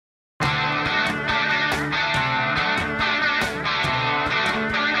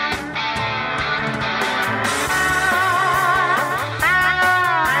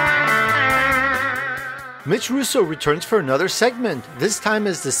Mitch Russo returns for another segment, this time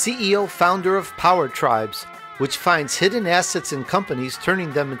as the CEO founder of PowerTribes, which finds hidden assets in companies,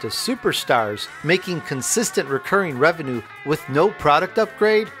 turning them into superstars, making consistent recurring revenue with no product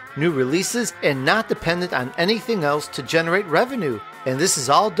upgrade, new releases, and not dependent on anything else to generate revenue. And this is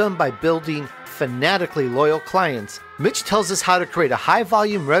all done by building fanatically loyal clients. Mitch tells us how to create a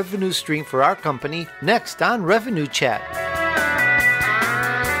high-volume revenue stream for our company next on Revenue Chat.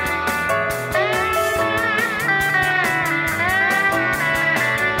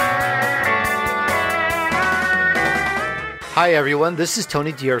 Hi everyone, this is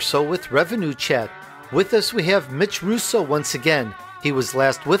Tony D'Urso with Revenue Chat. With us we have Mitch Russo once again. He was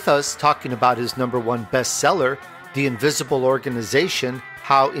last with us talking about his #1 bestseller, The Invisible Organization,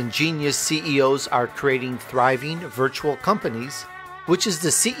 How Ingenious CEOs Are Creating Thriving Virtual Companies, which is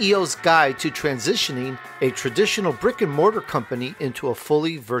the CEO's guide to transitioning a traditional brick-and-mortar company into a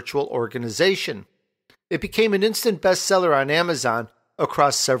fully virtual organization. It became an instant bestseller on Amazon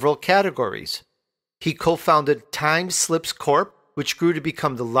across several categories. He co-founded Time Slips Corp., which grew to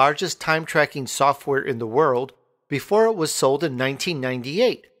become the largest time-tracking software in the world before it was sold in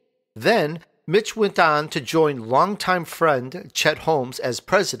 1998. Then, Mitch went on to join longtime friend Chet Holmes as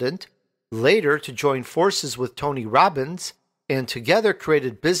president, later to join forces with Tony Robbins, and together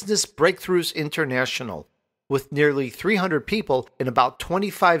created Business Breakthroughs International, with nearly 300 people and about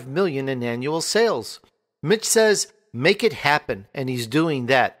 $25 million in annual sales. Mitch says, make it happen, and he's doing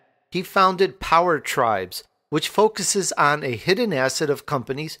that. He founded PowerTribes, which focuses on a hidden asset of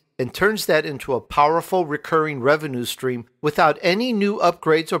companies and turns that into a powerful recurring revenue stream without any new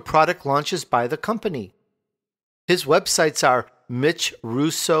upgrades or product launches by the company. His websites are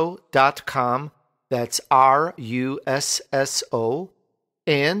mitchrusso.com, that's RUSSO,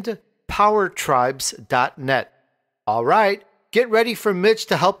 and powertribes.net. All right, get ready for Mitch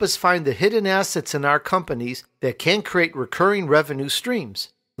to help us find the hidden assets in our companies that can create recurring revenue streams.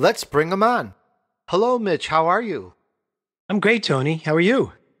 Let's bring him on. Hello, Mitch. How are you? I'm great, Tony. How are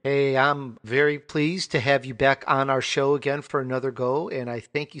you? Hey, I'm very pleased to have you back on our show again for another go, and I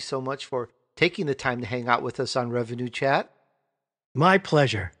thank you so much for taking the time to hang out with us on Revenue Chat. My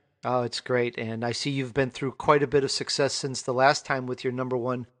pleasure. Oh, it's great, and I see you've been through quite a bit of success since the last time with your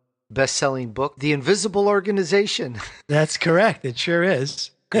 #1 best-selling book, The Invisible Organization. That's correct. It sure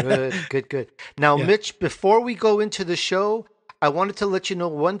is. Good. Now, yeah. Mitch, before we go into the show, I wanted to let you know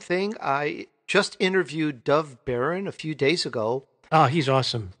one thing. I just interviewed Dov Baron a few days ago. Oh, he's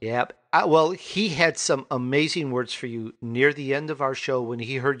awesome. Yeah. Well, he had some amazing words for you near the end of our show when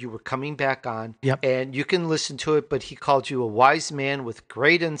he heard you were coming back on. Yep. And you can listen to it, but he called you a wise man with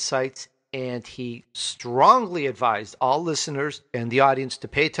great insights, and he strongly advised all listeners and the audience to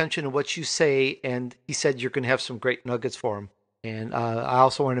pay attention to what you say, and he said you're going to have some great nuggets for him. And I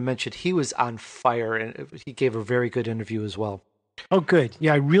also want to mention he was on fire, and he gave a very good interview as well. Oh, good.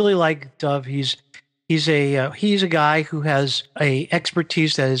 Yeah, I really like Dov. He's a guy who has a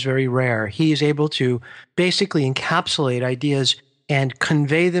expertise that is very rare. He is able to basically encapsulate ideas and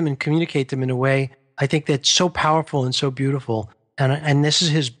convey them and communicate them in a way I think that's so powerful and so beautiful. And this is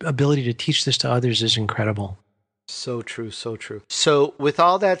his ability to teach this to others is incredible. So true, so true. So with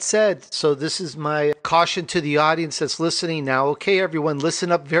all that said, so this is my caution to the audience that's listening now. Okay, everyone,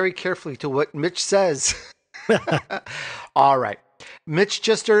 listen up very carefully to what Mitch says. All right. Mitch,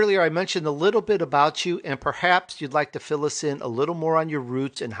 just earlier I mentioned a little bit about you, and perhaps you'd like to fill us in a little more on your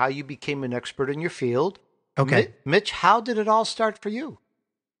roots and how you became an expert in your field. Okay. Mitch, how did it all start for you?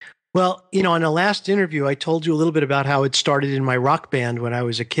 Well, in the last interview, I told you a little bit about how it started in my rock band when I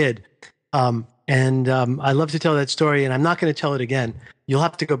was a kid. I love to tell that story, and I'm not going to tell it again. You'll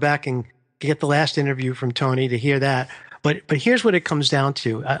have to go back and get the last interview from Tony to hear that. But here's what it comes down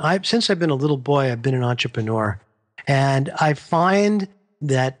to. Since I've been a little boy, I've been an entrepreneur. And I find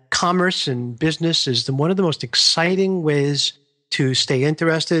that commerce and business is one of the most exciting ways to stay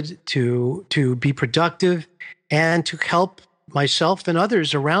interested, to be productive, and to help myself and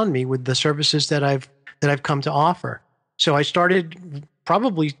others around me with the services that I've come to offer. So I started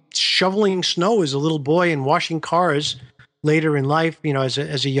probably shoveling snow as a little boy and washing cars later in life, as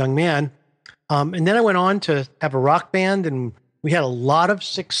a young man. And then I went on to have a rock band, and we had a lot of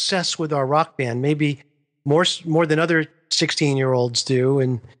success with our rock band, maybe more than other 16-year-olds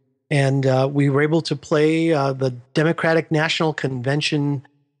do, and we were able to play the Democratic National Convention,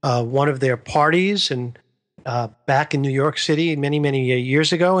 one of their parties, and back in New York City many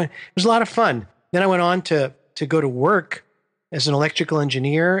years ago, and it was a lot of fun. Then I went on to go to work as an electrical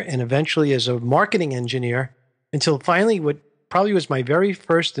engineer and eventually as a marketing engineer until finally what probably was my very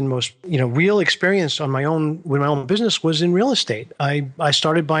first and most real experience on my own with my own business was in real estate. I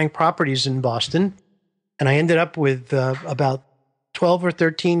started buying properties in Boston. and I ended up with about 12 or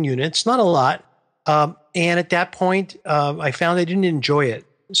 13 units, not a lot. And at that point, I found I didn't enjoy it.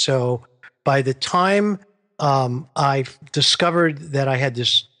 So by the time I discovered that I had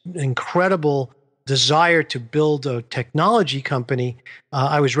this incredible desire to build a technology company,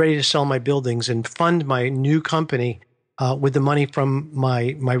 I was ready to sell my buildings and fund my new company with the money from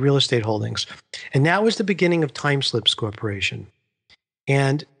my real estate holdings. And that was the beginning of Time Slips Corporation.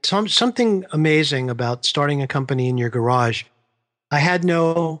 And something amazing about starting a company in your garage. I had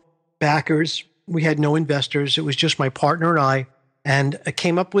no backers. We had no investors. It was just my partner and I. And I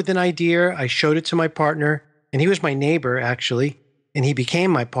came up with an idea. I showed it to my partner, and he was my neighbor, actually, and he became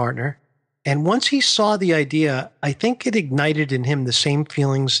my partner. And once he saw the idea, I think it ignited in him the same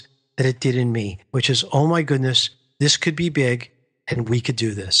feelings that it did in me, which is, oh my goodness, this could be big and we could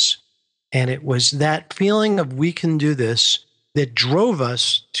do this. And it was that feeling of we can do this that drove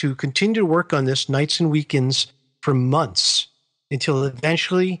us to continue to work on this nights and weekends for months until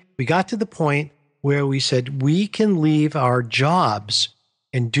eventually we got to the point where we said we can leave our jobs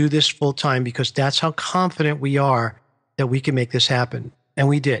and do this full time because that's how confident we are that we can make this happen. And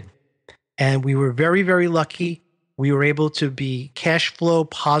we did. And we were very, very lucky. We were able to be cash flow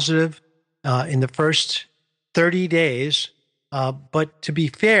positive in the first 30 days. But to be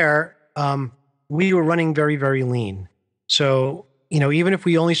fair, we were running very, very lean. So, even if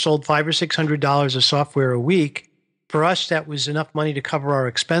we only sold $500 or $600 of software a week, for us, that was enough money to cover our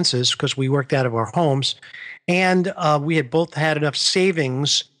expenses because we worked out of our homes. And we had both had enough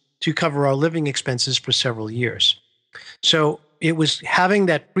savings to cover our living expenses for several years. So it was having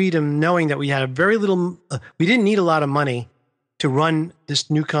that freedom, knowing that we had a very little, we didn't need a lot of money to run this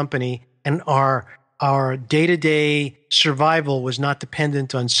new company. And our day-to-day survival was not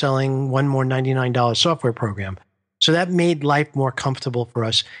dependent on selling one more $99 software program. So that made life more comfortable for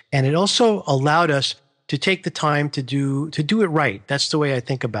us. And it also allowed us to take the time to do it right. That's the way I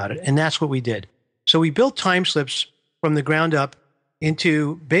think about it. And that's what we did. So we built Time Slips from the ground up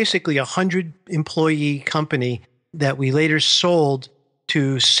into basically a 100-employee company that we later sold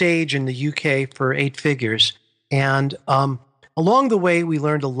to Sage in the UK for 8 figures. And along the way, we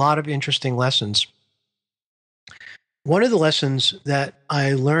learned a lot of interesting lessons. One of the lessons that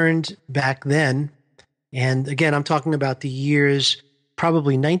I learned back then, and again, I'm talking about the years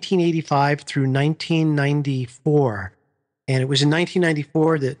probably 1985 through 1994. And it was in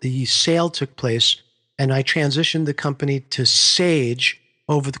 1994 that the sale took place, and I transitioned the company to Sage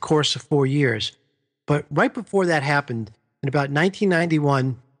over the course of 4 years. But right before that happened, in about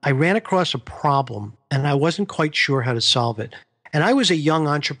 1991, I ran across a problem, and I wasn't quite sure how to solve it. And I was a young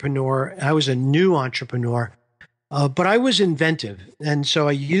entrepreneur. I was a new entrepreneur. But I was inventive, and so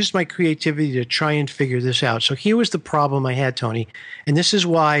I used my creativity to try and figure this out. So here was the problem I had, Tony, and this is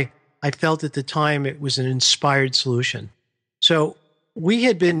why I felt at the time it was an inspired solution. So we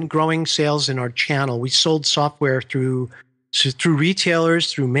had been growing sales in our channel. We sold software through retailers,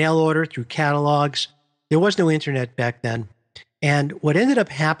 through mail order, through catalogs. There was no internet back then. And what ended up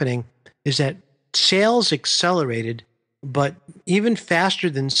happening is that sales accelerated, but even faster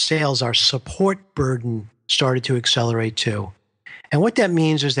than sales, our support burden started to accelerate too. And what that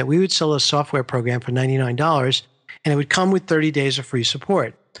means is that we would sell a software program for $99 and it would come with 30 days of free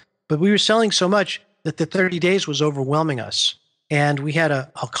support. But we were selling so much that the 30 days was overwhelming us. And we had a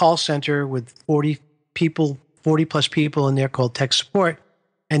call center with 40 plus people in there called tech support.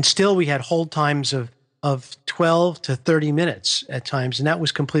 And still we had hold times of 12 to 30 minutes at times. And that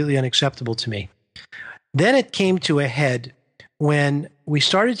was completely unacceptable to me. Then it came to a head when we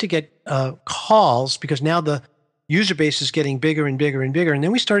started to get calls, because now the user base is getting bigger and bigger and bigger. And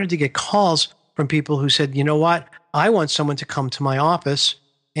then we started to get calls from people who said, you know what, I want someone to come to my office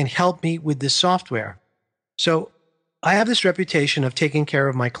and help me with this software. So I have this reputation of taking care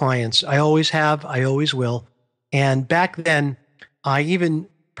of my clients. I always have, I always will. And back then, I even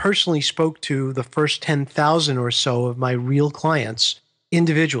personally spoke to the first 10,000 or so of my real clients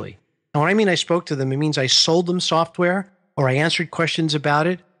individually. And when I mean I spoke to them, it means I sold them software, or I answered questions about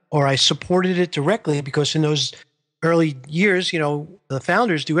it, or I supported it directly, because in those early years, the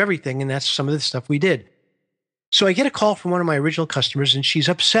founders do everything, and that's some of the stuff we did. So I get a call from one of my original customers, and she's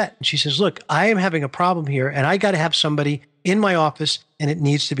upset. And she says, look, I am having a problem here, and I got to have somebody in my office, and it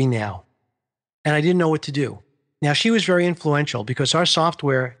needs to be now. And I didn't know what to do. Now, she was very influential because our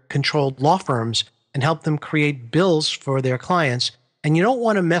software controlled law firms and helped them create bills for their clients. And you don't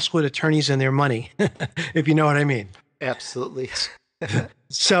want to mess with attorneys and their money, if you know what I mean. Absolutely.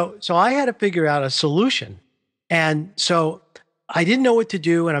 So I had to figure out a solution. And so I didn't know what to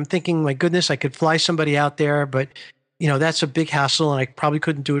do. And I'm thinking, my goodness, I could fly somebody out there, but that's a big hassle and I probably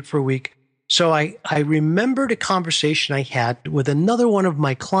couldn't do it for a week. So I remembered a conversation I had with another one of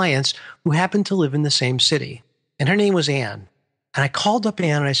my clients who happened to live in the same city. And her name was Ann. And I called up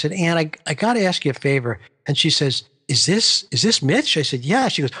Ann and I said, Ann, I got to ask you a favor. And she says, is this Mitch? I said, yeah.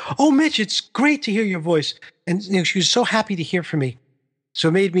 She goes, oh, Mitch, it's great to hear your voice. And she was so happy to hear from me. So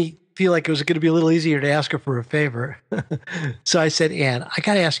it made me feel like it was going to be a little easier to ask her for a favor. So I said, Ann, I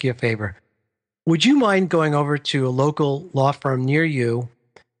got to ask you a favor. Would you mind going over to a local law firm near you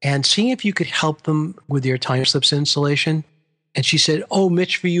and seeing if you could help them with your time slips installation? And she said, oh,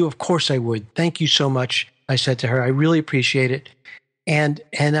 Mitch, for you, of course I would. Thank you so much. I said to her, I really appreciate it. And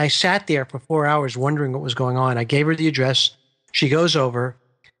I sat there for 4 hours wondering what was going on. I gave her the address. She goes over.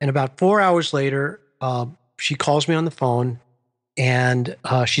 And about 4 hours later, she calls me on the phone. And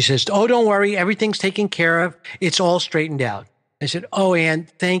she says, oh, don't worry. Everything's taken care of. It's all straightened out. I said, oh, Ann,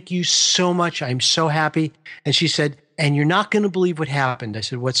 thank you so much. I'm so happy. And she said, and you're not going to believe what happened. I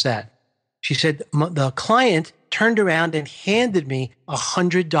said, what's that? She said, the client turned around and handed me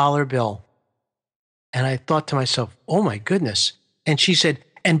 $100 bill. And I thought to myself, oh, my goodness. And she said,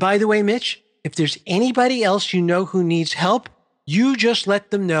 and by the way, Mitch, if there's anybody else you know who needs help, you just let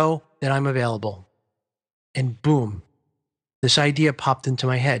them know that I'm available. And boom, this idea popped into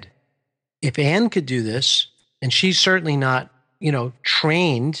my head. If Ann could do this, and she's certainly not,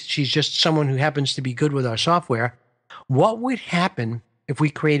 trained, she's just someone who happens to be good with our software, what would happen if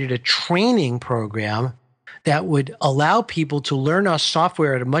we created a training program that would allow people to learn our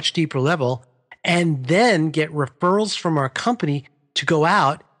software at a much deeper level and then get referrals from our company to go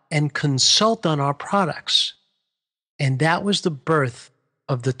out and consult on our products? And that was the birth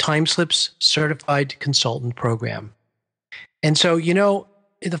of the TimeSlips Certified Consultant Program. And so,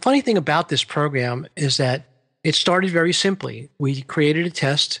 the funny thing about this program is that it started very simply. We created a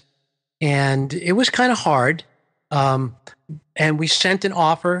test, and it was kind of hard. And we sent an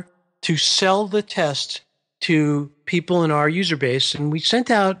offer to sell the test to people in our user base. And we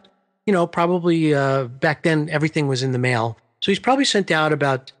sent out, probably back then everything was in the mail. So he's probably sent out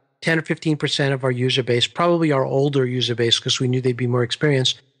about 10 or 15% of our user base, probably our older user base, because we knew they'd be more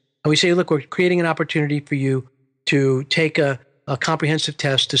experienced. And we say, look, we're creating an opportunity for you to take a comprehensive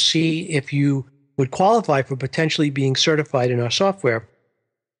test to see if you would qualify for potentially being certified in our software.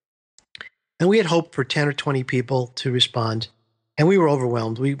 And we had hoped for 10 or 20 people to respond, and we were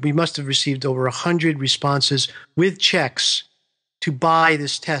overwhelmed. We must have received over 100 responses with checks to buy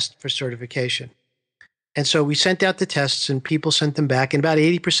this test for certification. And so we sent out the tests, and people sent them back, and about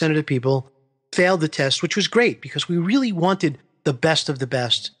 80% of the people failed the test, which was great because we really wanted the best of the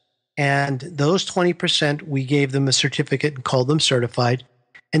best. And those 20%, we gave them a certificate and called them certified.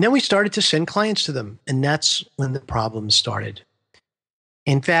 And then we started to send clients to them. And that's when the problems started.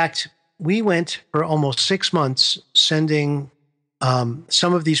 In fact, we went for almost 6 months sending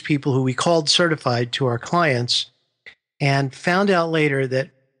some of these people who we called certified to our clients, and found out later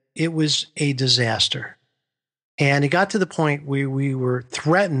that it was a disaster. And it got to the point where we were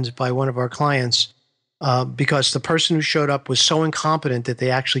threatened by one of our clients because the person who showed up was so incompetent that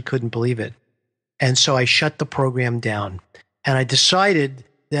they actually couldn't believe it. And so I shut the program down. And I decided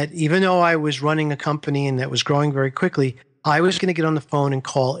that even though I was running a company and that was growing very quickly, I was going to get on the phone and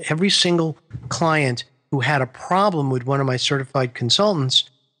call every single client who had a problem with one of my certified consultants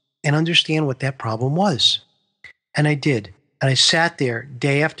and understand what that problem was. And I did. And I sat there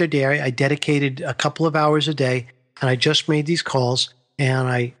day after day. I dedicated a couple of hours a day, and I just made these calls, and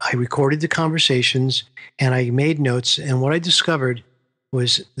I recorded the conversations, and I made notes. And what I discovered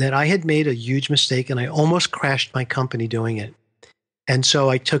was that I had made a huge mistake, and I almost crashed my company doing it. And so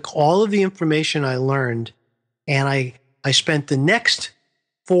I took all of the information I learned, and I spent the next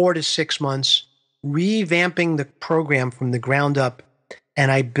 4 to 6 months revamping the program from the ground up, and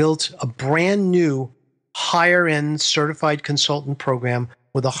I built a brand new higher-end certified consultant program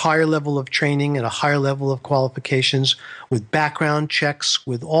with a higher level of training and a higher level of qualifications, with background checks,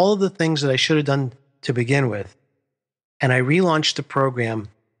 with all of the things that I should have done to begin with. And I relaunched the program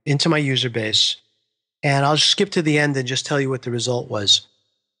into my user base. And I'll just skip to the end and just tell you what the result was.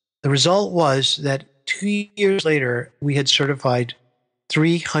 The result was that 2 years later, we had certified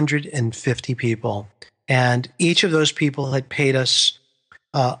 350 people. And each of those people had paid us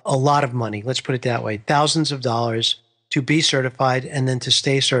a lot of money, let's put it that way, thousands of dollars to be certified and then to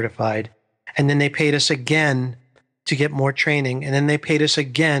stay certified. And then they paid us again to get more training. And then they paid us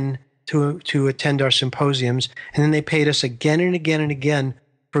again to attend our symposiums. And then they paid us again and again and again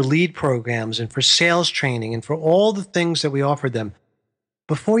for lead programs and for sales training and for all the things that we offered them.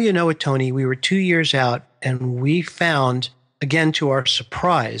 Before you know it, Tony, we were 2 years out, and we found, again to our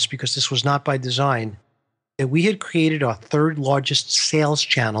surprise, because this was not by design, that we had created our third largest sales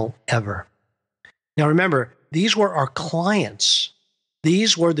channel ever. Now, remember, these were our clients.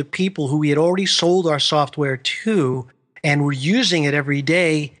 These were the people who we had already sold our software to and were using it every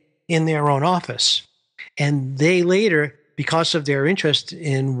day in their own office. And they later, because of their interest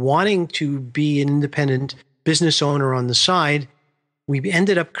in wanting to be an independent business owner on the side, we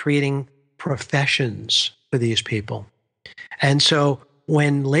ended up creating professions for these people. And so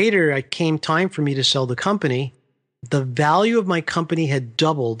when later it came time for me to sell the company, the value of my company had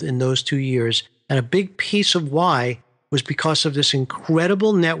doubled in those 2 years. And a big piece of why was because of this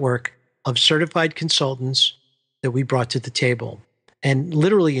incredible network of certified consultants that we brought to the table. And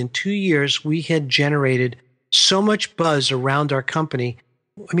literally in 2 years, we had generated so much buzz around our company.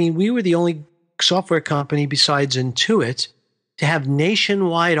 I mean, we were the only software company besides Intuit to have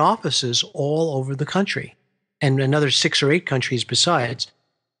nationwide offices all over the country and another 6 or 8 countries besides.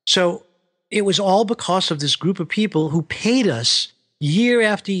 So it was all because of this group of people who paid us year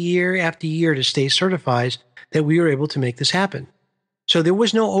after year after year to stay certified that we were able to make this happen. So there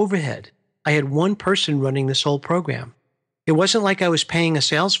was no overhead. I had one person running this whole program. It wasn't like I was paying a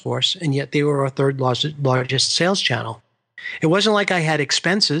sales force, and yet they were our third largest sales channel. It wasn't like I had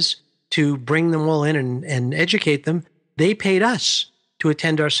expenses to bring them all in and educate them. They paid us to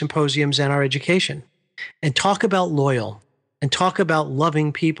attend our symposiums and our education. And talk about loyal and talk about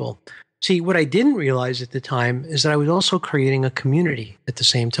loving people. See, what I didn't realize at the time is that I was also creating a community at the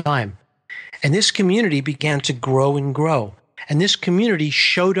same time. And this community began to grow and grow. And this community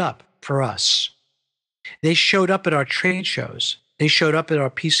showed up for us. They showed up at our trade shows. They showed up at our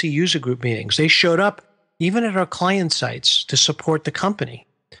PC user group meetings. They showed up even at our client sites to support the company.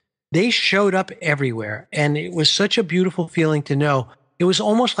 They showed up everywhere. And it was such a beautiful feeling to know it was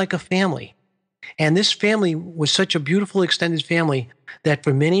almost like a family. And this family was such a beautiful extended family that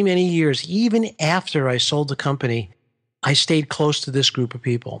for many, many years, even after I sold the company, I stayed close to this group of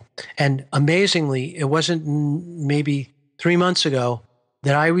people. And amazingly, it wasn't maybe 3 months ago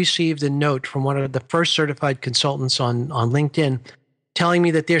that I received a note from one of the first certified consultants on LinkedIn telling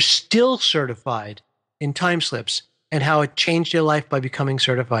me that they're still certified in time slips and how it changed their life by becoming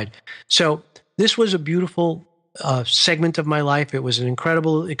certified. So this was a beautiful segment of my life. It was an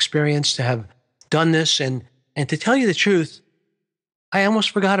incredible experience to have done this. And to tell you the truth, I almost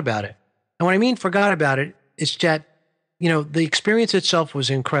forgot about it. And when I mean forgot about it, it's that, the experience itself was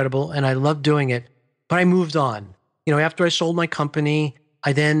incredible and I loved doing it, but I moved on. After I sold my company,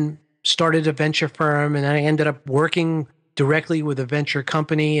 I then started a venture firm and I ended up working directly with a venture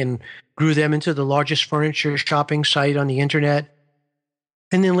company and grew them into the largest furniture shopping site on the internet.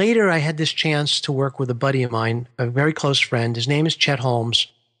 And then later I had this chance to work with a buddy of mine, a very close friend. His name is Chet Holmes.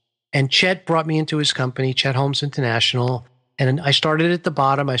 And Chet brought me into his company, Chet Holmes International. And I started at the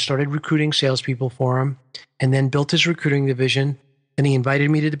bottom. I started recruiting salespeople for him and then built his recruiting division. And he invited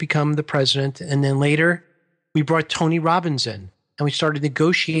me to become the president. And then later we brought Tony Robbins in and we started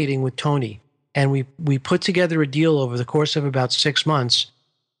negotiating with Tony. And we put together a deal over the course of about 6 months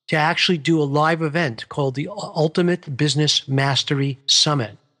to actually do a live event called the Ultimate Business Mastery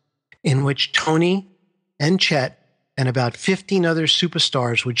Summit, in which Tony and Chet and about 15 other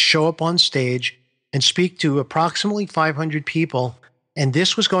superstars would show up on stage and speak to approximately 500 people. And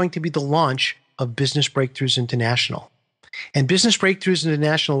this was going to be the launch of Business Breakthroughs International. And Business Breakthroughs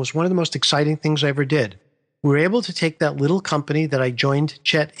International was one of the most exciting things I ever did. We were able to take that little company that I joined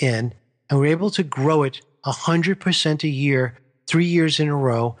Chet in, and we were able to grow it 100% a year, 3 years in a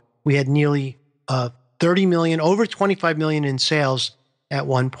row. We had nearly 30 million, over 25 million in sales at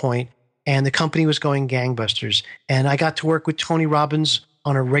one point. And the company was going gangbusters. And I got to work with Tony Robbins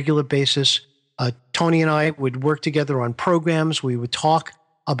on a regular basis. Tony and I would work together on programs. We would talk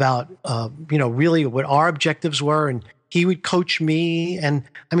about, really what our objectives were. And he would coach me. And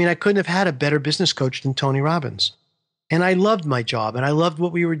I couldn't have had a better business coach than Tony Robbins. And I loved my job and I loved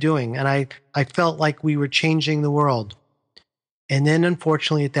what we were doing. And I felt like we were changing the world. And then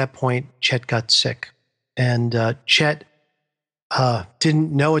unfortunately at that point, Chet got sick. And Chet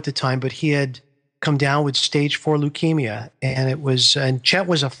didn't know at the time, but he had come down with stage 4 leukemia. And Chet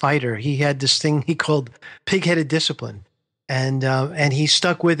was a fighter. He had this thing he called pig-headed discipline. And he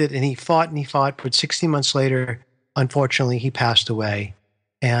stuck with it and he fought, but 16 months later, unfortunately, he passed away.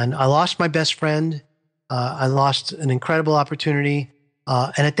 And I lost my best friend. I lost an incredible opportunity.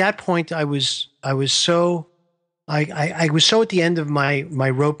 And at that point, I was so at the end of my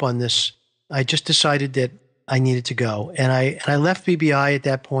rope on this. I just decided that I needed to go. And I left BBI at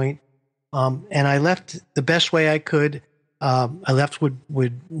that point. And I left the best way I could. I left with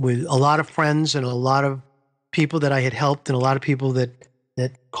a lot of friends and a lot of people that I had helped and a lot of people that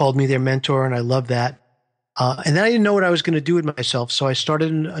called me their mentor. And I love that. And then I didn't know what I was going to do with myself. So I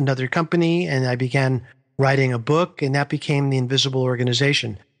started another company and I began writing a book, and that became the Invisible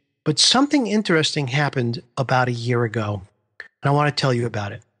Organization. But something interesting happened about a year ago, and I want to tell you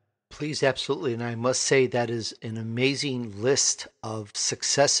about it. Please, absolutely. And I must say that is an amazing list of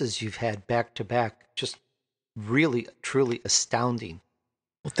successes you've had back to back. Just really, truly astounding.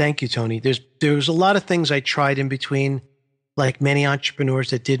 Well, thank you, Tony. There was a lot of things I tried in between, like many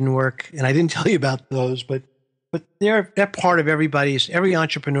entrepreneurs that didn't work, and I didn't tell you about those, but they're part of every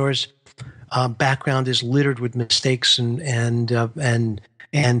entrepreneur's background is littered with mistakes and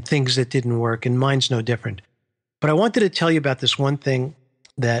things that didn't work, and mine's no different. But I wanted to tell you about this one thing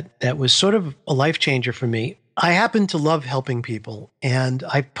that was sort of a life changer for me. I happen to love helping people, and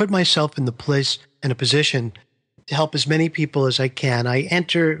I put myself in a position to help as many people as I can. I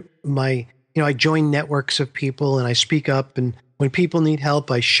I join networks of people and I speak up, and when people need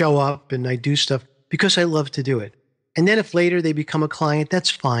help, I show up and I do stuff because I love to do it. And then if later they become a client, that's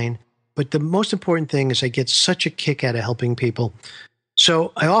fine. But the most important thing is I get such a kick out of helping people.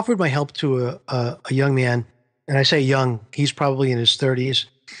 So I offered my help to a young man, and I say young, he's probably in his 30s.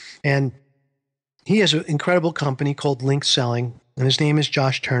 And he has an incredible company called Link Selling, and his name is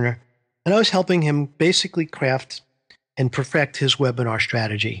Josh Turner. And I was helping him basically craft and perfect his webinar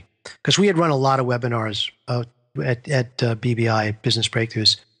strategy, because we had run a lot of webinars at BBI, Business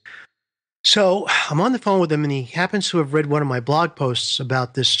Breakthroughs. So I'm on the phone with him, and he happens to have read one of my blog posts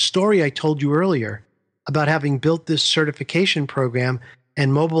about this story I told you earlier about having built this certification program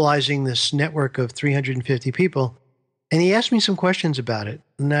and mobilizing this network of 350 people. And he asked me some questions about it.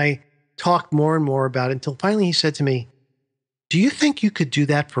 And I talked more and more about it until finally he said to me, "Do you think you could do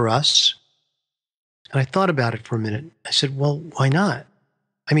that for us?" And I thought about it for a minute. I said, "Well, why not?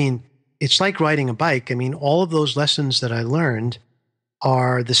 I mean, it's like riding a bike. I mean, all of those lessons that I learned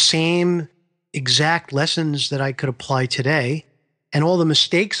are the same exact lessons that I could apply today. And all the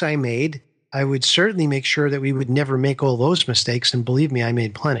mistakes I made, I would certainly make sure that we would never make all those mistakes. And believe me, I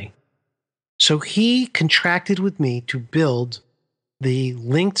made plenty." So he contracted with me to build the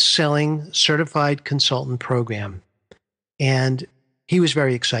Linked Selling Certified Consultant Program. And he was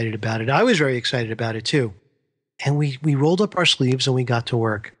very excited about it. I was very excited about it too. And we rolled up our sleeves and we got to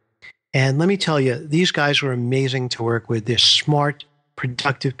work. And let me tell you, these guys were amazing to work with. They're smart,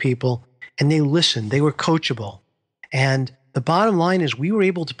 productive people, and they listened. They were coachable. And the bottom line is we were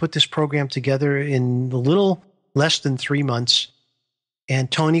able to put this program together in a little less than 3 months.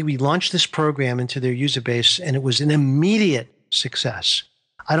 And Tony, we launched this program into their user base, and it was an immediate success.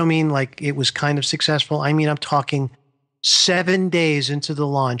 I don't mean like it was kind of successful. I mean, I'm talking 7 days into the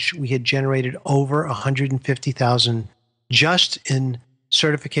launch, we had generated over $150,000 just in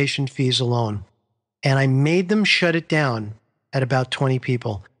certification fees alone. And I made them shut it down at about 20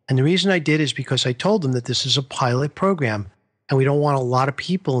 people. And the reason I did is because I told them that this is a pilot program, and we don't want a lot of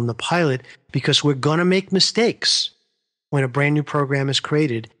people in the pilot because we're going to make mistakes when a brand new program is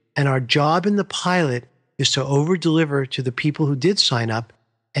created. And our job in the pilot is to over-deliver to the people who did sign up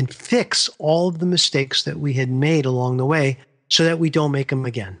and fix all of the mistakes that we had made along the way so that we don't make them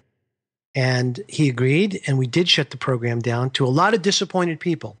again. And he agreed, and we did shut the program down to a lot of disappointed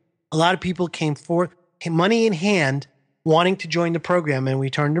people. A lot of people came forth, money in hand, wanting to join the program, and we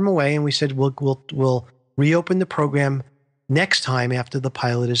turned them away, and we said, we'll reopen the program next time after the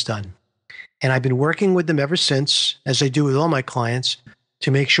pilot is done. And I've been working with them ever since, as I do with all my clients,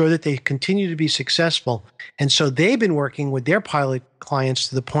 to make sure that they continue to be successful. And so they've been working with their pilot clients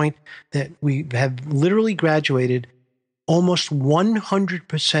to the point that we have literally graduated almost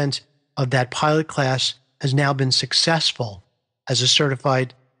 100% of that pilot class has now been successful as a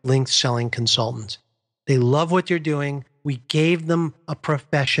certified linked selling consultant. They love what they're doing. We gave them a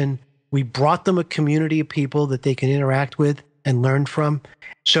profession. We brought them a community of people that they can interact with and learn from.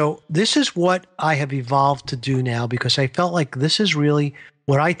 So this is what I have evolved to do now, because I felt like this is really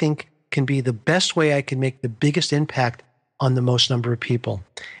what I think can be the best way I can make the biggest impact on the most number of people.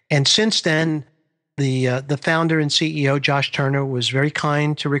 And since then, the founder and CEO, Josh Turner, was very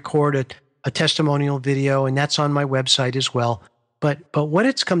kind to record a testimonial video, and that's on my website as well. But what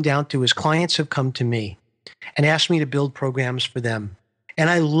it's come down to is clients have come to me and asked me to build programs for them. And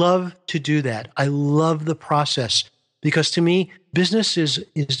I love to do that. I love the process, because to me, business is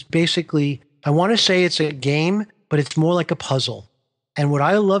basically, I want to say it's a game, but it's more like a puzzle. And what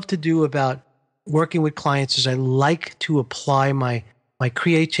I love to do about working with clients is I like to apply my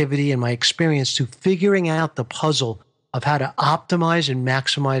creativity and my experience to figuring out the puzzle of how to optimize and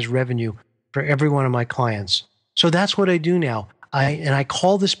maximize revenue for every one of my clients. So that's what I do now. I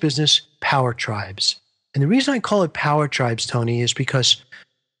call this business PowerTribes. And the reason I call it PowerTribes, Tony, is because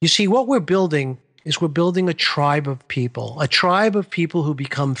you see what we're building is we're building a tribe of people who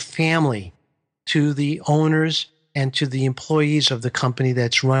become family to the owners and to the employees of the company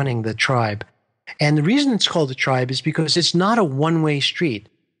that's running the tribe. And the reason it's called a tribe is because it's not a one-way street.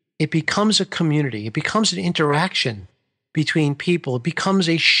 It becomes a community. It becomes an interaction between people. It becomes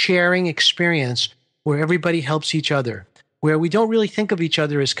a sharing experience where everybody helps each other, where we don't really think of each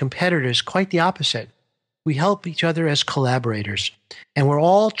other as competitors, quite the opposite. We help each other as collaborators. And we're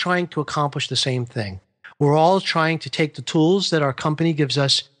all trying to accomplish the same thing. We're all trying to take the tools that our company gives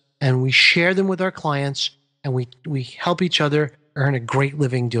us and we share them with our clients and we help each other earn a great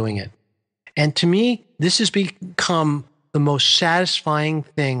living doing it. And to me, this has become the most satisfying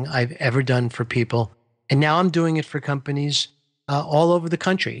thing I've ever done for people. And now I'm doing it for companies all over the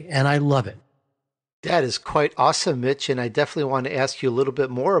country, and I love it. That is quite awesome, Mitch. And I definitely want to ask you a little bit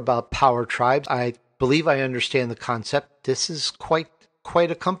more about PowerTribes. I believe I understand the concept. This is quite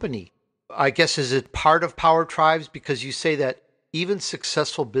a company. I guess, is it part of PowerTribes? Because you say that even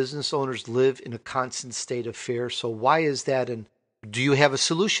successful business owners live in a constant state of fear. So why is that? And do you have a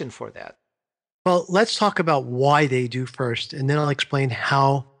solution for that? Well, let's talk about why they do first, and then I'll explain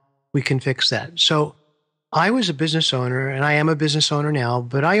how we can fix that. So I was a business owner, and I am a business owner now,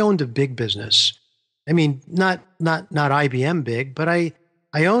 but I owned a big business. I mean, not IBM big, but I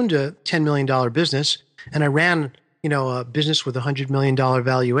owned a $10 million business, and I ran, a business with $100 million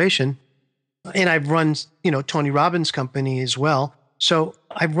valuation. And I've run, Tony Robbins' company as well. So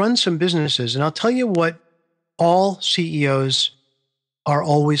I've run some businesses, and I'll tell you what all CEOs are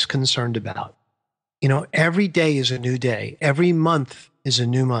always concerned about. Every day is a new day. Every month is a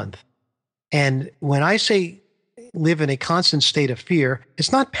new month. And when I say live in a constant state of fear,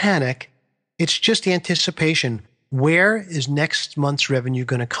 it's not panic. It's just anticipation. Where is next month's revenue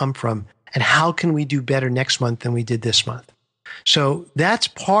going to come from? And how can we do better next month than we did this month? So that's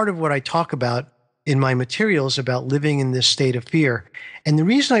part of what I talk about in my materials about living in this state of fear. And the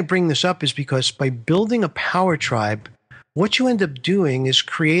reason I bring this up is because by building a power tribe, what you end up doing is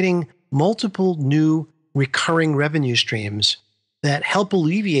creating multiple new recurring revenue streams that help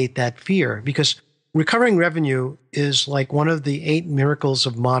alleviate that fear, because recurring revenue is like one of the 8 miracles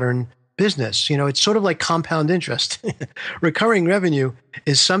of modern business. It's sort of like compound interest. Recurring revenue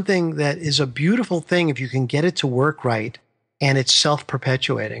is something that is a beautiful thing if you can get it to work right, and it's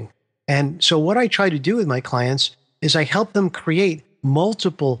self-perpetuating. And so what I try to do with my clients is I help them create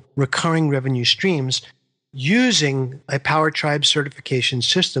multiple recurring revenue streams using a PowerTribes certification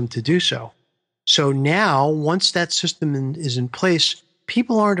system to do so. So now, once that system is in place,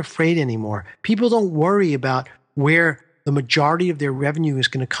 people aren't afraid anymore. People don't worry about where the majority of their revenue is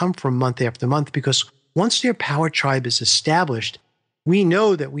going to come from month after month, because once their power tribe is established, we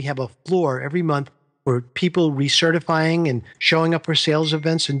know that we have a floor every month for people recertifying and showing up for sales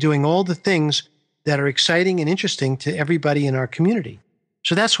events and doing all the things that are exciting and interesting to everybody in our community.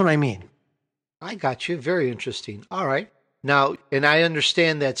 So that's what I mean. I got you. Very interesting. All right. Now, and I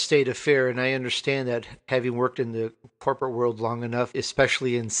understand that state of fear, and I understand that having worked in the corporate world long enough,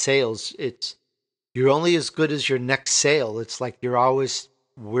 especially in sales, you're only as good as your next sale. It's like you're always,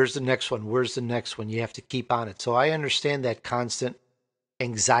 where's the next one? Where's the next one? You have to keep on it. So I understand that constant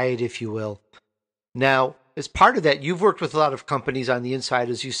anxiety, if you will. Now, as part of that, you've worked with a lot of companies on the inside,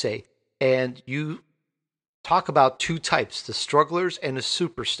 as you say, and you talk about 2 types, the strugglers and the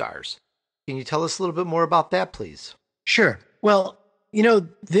superstars. Can you tell us a little bit more about that, please? Sure. Well,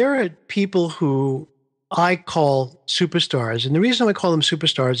 there are people who I call superstars. And the reason I call them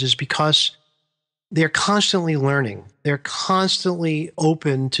superstars is because they're constantly learning. They're constantly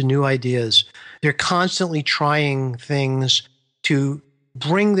open to new ideas. They're constantly trying things to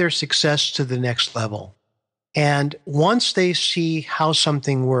bring their success to the next level. And once they see how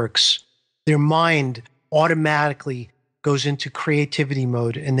something works, their mind automatically goes into creativity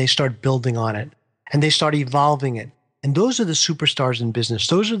mode and they start building on it and they start evolving it. And those are the superstars in business.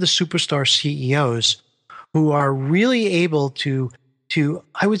 Those are the superstar CEOs who are really able to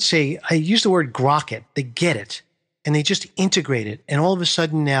I would say, I use the word grok it. They get it and they just integrate it. And all of a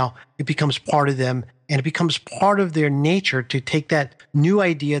sudden now it becomes part of them and it becomes part of their nature to take that new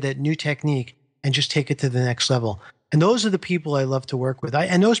idea, that new technique, and just take it to the next level. And those are the people I love to work with.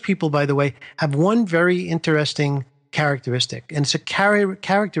 And those people, by the way, have one very interesting characteristic. And it's a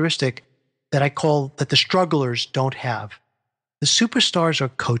characteristic that I call that the strugglers don't have. The superstars are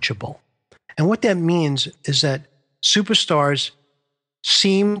coachable. And what that means is that superstars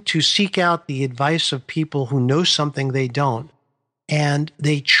seem to seek out the advice of people who know something they don't, and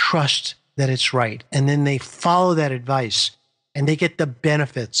they trust that it's right. And then they follow that advice and they get the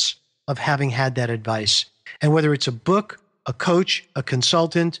benefits of having had that advice. And whether it's a book, a coach, a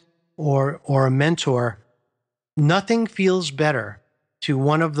consultant, or a mentor, nothing feels better to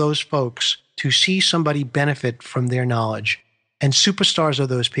one of those folks to see somebody benefit from their knowledge. And superstars are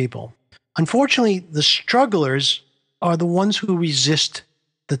those people. Unfortunately, the strugglers are the ones who resist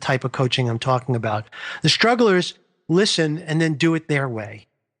the type of coaching I'm talking about. The strugglers listen and then do it their way.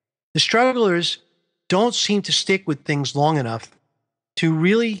 The strugglers don't seem to stick with things long enough to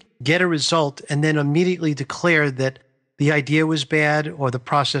really get a result and then immediately declare that the idea was bad or the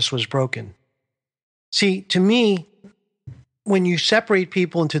process was broken. See, to me, when you separate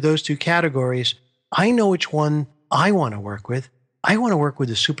people into those two categories, I know which one I want to work with. I want to work with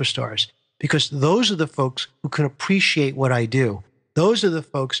the superstars because those are the folks who can appreciate what I do. Those are the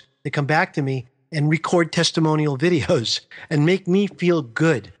folks that come back to me and record testimonial videos and make me feel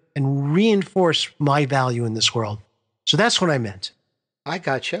good and reinforce my value in this world. So that's what I meant. I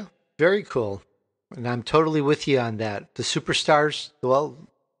gotcha. Very cool. And I'm totally with you on that. The superstars, well,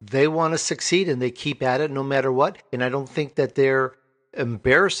 they want to succeed and they keep at it no matter what. And I don't think that they're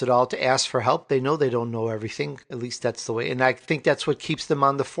embarrassed at all to ask for help. They know they don't know everything. At least that's the way. And I think that's what keeps them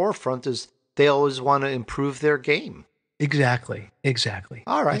on the forefront is they always want to improve their game. Exactly. Exactly.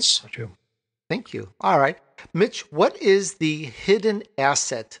 All right. That's so true. Thank you. All right. Mitch, what is the hidden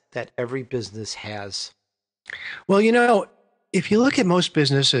asset that every business has? Well, if you look at most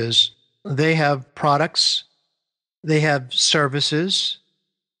businesses, they have products, they have services,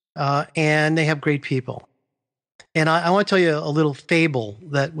 and they have great people. And I want to tell you a little fable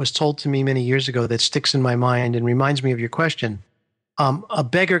that was told to me many years ago that sticks in my mind and reminds me of your question. A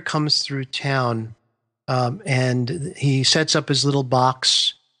beggar comes through town and he sets up his little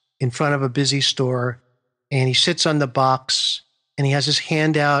box in front of a busy store, and he sits on the box and he has his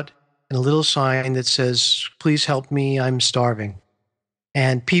hand out and a little sign that says, "Please help me, I'm starving."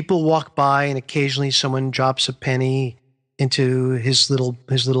 And people walk by and occasionally someone drops a penny into his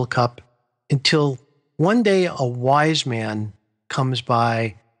little cup until one day a wise man comes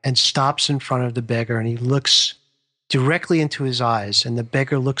by and stops in front of the beggar and he looks directly into his eyes. And the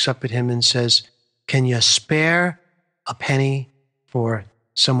beggar looks up at him and says, "Can you spare a penny for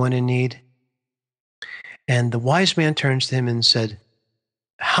someone in need?" And the wise man turns to him and said,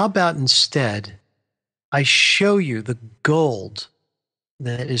 "How about instead I show you the gold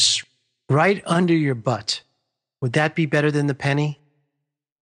that is right under your butt? Would that be better than the penny?"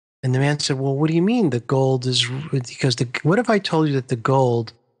 And the man said, "Well, what do you mean the gold is, because what if I told you that the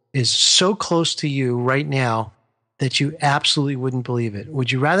gold is so close to you right now that you absolutely wouldn't believe it?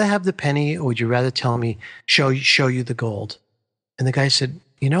 Would you rather have the penny or would you rather tell me, show you the gold?" And the guy said,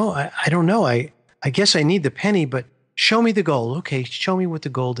 I don't know. I guess I need the penny, but show me the gold. Okay, show me what the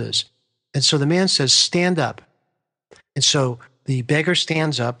gold is. And so the man says, "Stand up." And so the beggar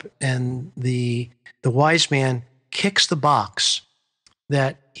stands up and the wise man kicks the box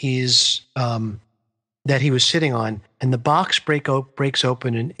that he was sitting on, and the box breaks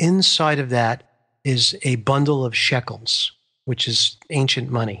open, and inside of that is a bundle of shekels, which is ancient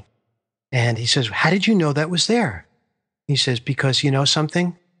money. And he says, "How did you know that was there?" He says, "Because you know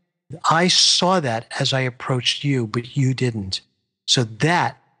something? I saw that as I approached you, but you didn't. So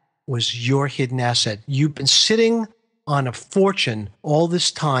that was your hidden asset. You've been sitting on a fortune all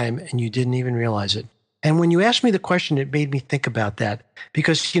this time and you didn't even realize it." And when you asked me the question, it made me think about that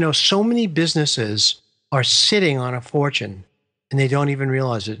because, so many businesses are sitting on a fortune and they don't even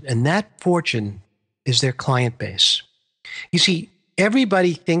realize it. And that fortune is their client base. You see,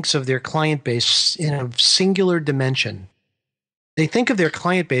 everybody thinks of their client base in a singular dimension. They think of their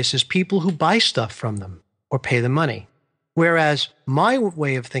client base as people who buy stuff from them or pay them money. Whereas my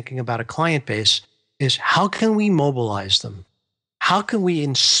way of thinking about a client base is how can we mobilize them? How can we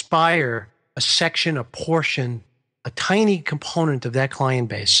inspire a section, a portion, a tiny component of that client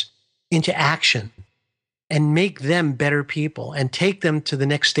base into action and make them better people and take them to the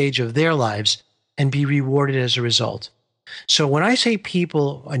next stage of their lives and be rewarded as a result? So when I say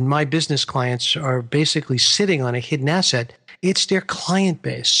people and my business clients are basically sitting on a hidden asset, it's their client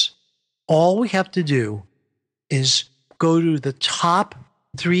base. All we have to do is go to the top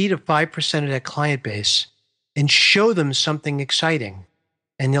 3 to 5% of that client base and show them something exciting,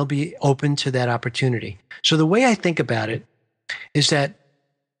 and they'll be open to that opportunity. So the way I think about it is that,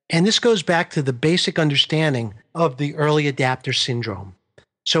 and this goes back to the basic understanding of the early adapter syndrome.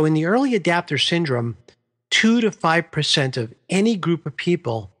 So in the early adapter syndrome, 2 to 5% of any group of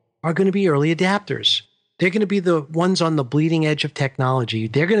people are going to be early adapters. They're going to be the ones on the bleeding edge of technology.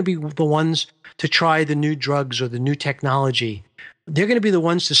 They're going to be the ones to try the new drugs or the new technology. They're going to be the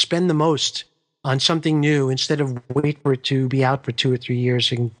ones to spend the most on something new instead of wait for it to be out for 2 or 3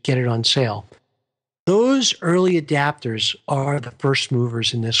 years and get it on sale. Those early adapters are the first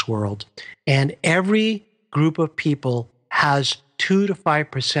movers in this world. And every group of people has 2 to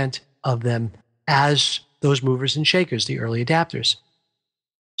 5% of them as those movers and shakers, the early adapters.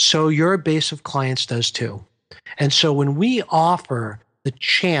 So your base of clients does too. And so when we offer the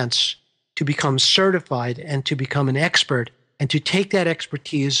chance to become certified and to become an expert and to take that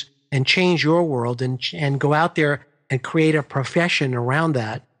expertise and change your world and go out there and create a profession around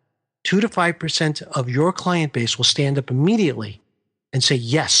that, 2 to 5% of your client base will stand up immediately and say,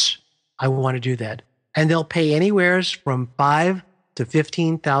 yes, I want to do that. And they'll pay anywhere from $5,000 to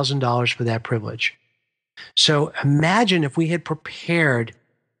 $15,000 for that privilege. So imagine if we had prepared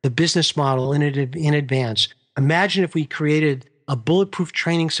the business model in advance. Imagine if we created a bulletproof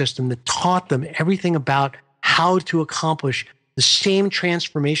training system that taught them everything about how to accomplish the same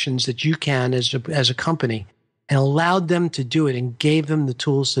transformations that you can as a company, and allowed them to do it and gave them the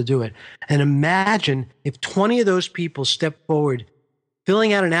tools to do it. And imagine if 20 of those people stepped forward,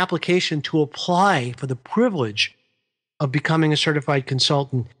 filling out an application to apply for the privilege of becoming a certified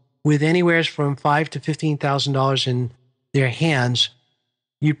consultant with anywhere from $5,000 to $15,000 in their hands.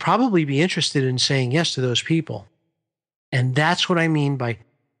 You'd probably be interested in saying yes to those people. And that's what I mean by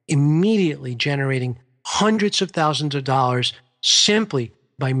immediately generating hundreds of thousands of dollars simply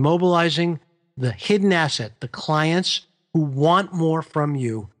by mobilizing the hidden asset, the clients who want more from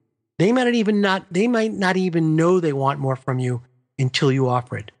you. They might not even know they want more from you until you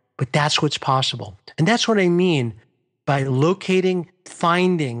offer it. But that's what's possible. And that's what I mean by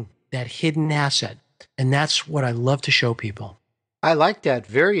finding that hidden asset. And that's what I love to show people. I like that.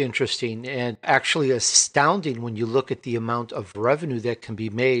 Very interesting and actually astounding when you look at the amount of revenue that can be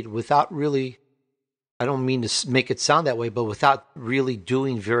made without really, I don't mean to make it sound that way, but without really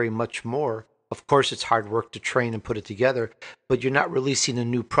doing very much more. Of course, it's hard work to train and put it together, but you're not releasing a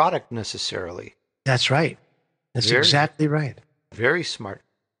new product necessarily. That's right. That's exactly right. Very smart.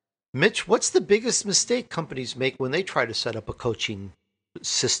 Mitch, what's the biggest mistake companies make when they try to set up a coaching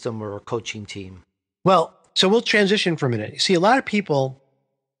system or a coaching team? Well, so we'll transition for a minute. You see, a lot of people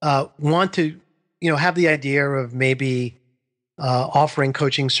want to, have the idea of maybe offering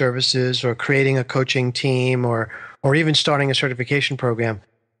coaching services or creating a coaching team or even starting a certification program.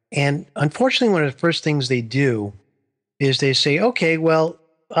 And unfortunately, one of the first things they do is they say, okay, well,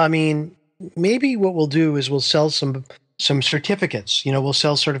 I mean, maybe what we'll do is we'll sell some certificates, we'll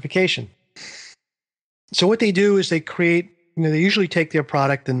sell certification. So what they do is they create, they usually take their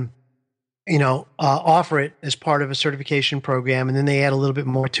product and, offer it as part of a certification program, and then they add a little bit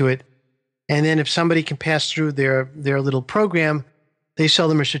more to it. And then if somebody can pass through their little program, they sell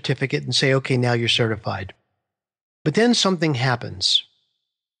them a certificate and say, okay, now you're certified. But then something happens.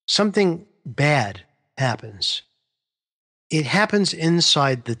 Something bad happens. It happens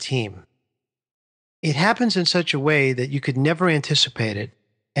inside the team. It happens in such a way that you could never anticipate it.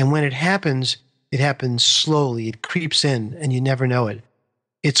 And when it happens slowly. It creeps in and you never know it.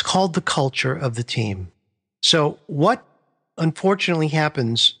 It's called the culture of the team. So what unfortunately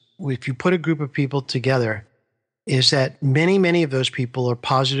happens if you put a group of people together is that many, many of those people are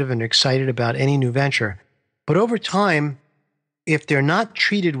positive and excited about any new venture. But over time, if they're not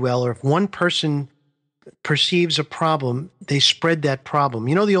treated well, or if one person perceives a problem, they spread that problem.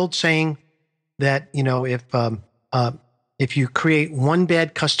 You know the old saying that, if you create one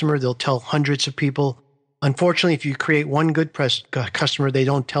bad customer, they'll tell hundreds of people. Unfortunately, if you create one good customer, they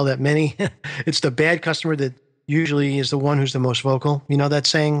don't tell that many. It's the bad customer that usually is the one who's the most vocal. You know that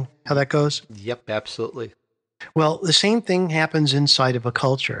saying, how that goes? Yep, absolutely. Well, the same thing happens inside of a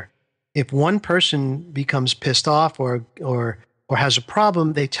culture. If one person becomes pissed off or has a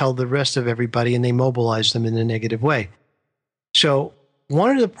problem, they tell the rest of everybody and they mobilize them in a negative way. So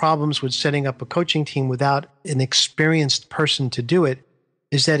one of the problems with setting up a coaching team without an experienced person to do it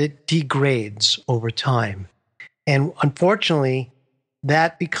is that it degrades over time. And unfortunately,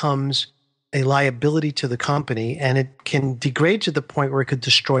 that becomes a liability to the company, and it can degrade to the point where it could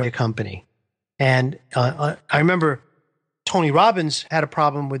destroy a company. And I remember Tony Robbins had a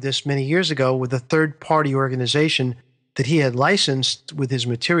problem with this many years ago with a third-party organization that he had licensed with his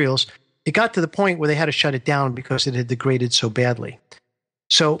materials. It got to the point where they had to shut it down because it had degraded so badly.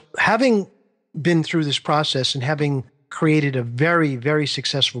 So having been through this process and having created a very, very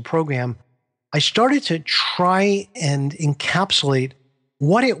successful program, I started to try and encapsulate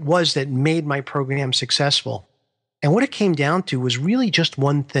what it was that made my program successful. And what it came down to was really just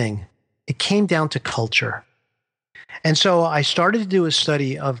one thing. It came down to culture. And so I started to do a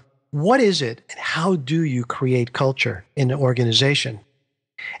study of what is it and how do you create culture in an organization?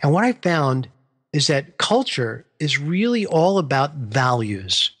 And what I found is that culture is really all about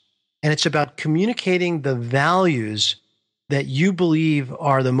values. And it's about communicating the values that you believe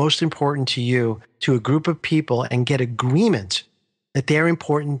are the most important to you to a group of people and get agreement that they're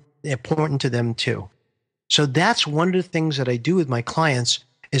important to them too. So that's one of the things that I do with my clients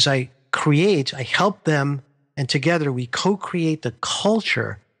is I help them, and together we co-create the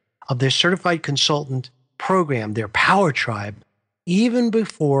culture of their certified consultant program, their Power Tribe, even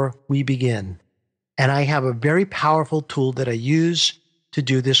before we begin. And I have a very powerful tool that I use to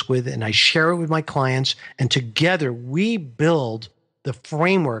do this with, and I share it with my clients. And together we build the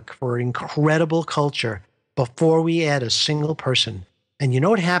framework for an incredible culture before we add a single person. And you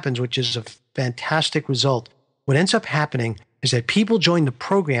know what happens, which is a fantastic result? What ends up happening is that people join the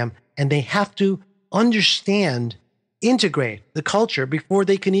program and they have to understand, integrate the culture before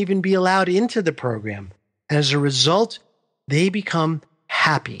they can even be allowed into the program. And as a result, they become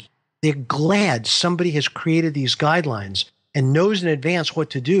happy. They're glad somebody has created these guidelines and knows in advance what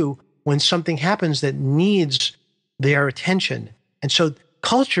to do when something happens that needs their attention. And so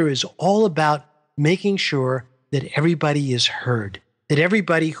culture is all about making sure that everybody is heard, that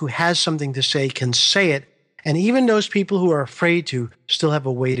everybody who has something to say can say it, and even those people who are afraid to still have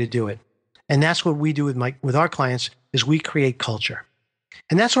a way to do it. And that's what we do with our clients, is we create culture.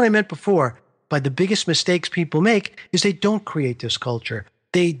 And that's what I meant before by the biggest mistakes people make is they don't create this culture.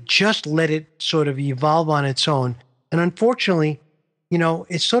 They just let it sort of evolve on its own. And unfortunately,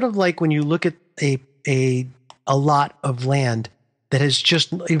 it's sort of like when you look at a lot of land that has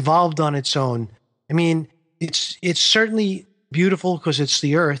just evolved on its own. I mean, it's certainly beautiful because it's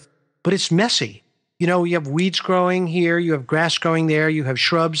the earth, but it's messy. You have weeds growing here, you have grass growing there, you have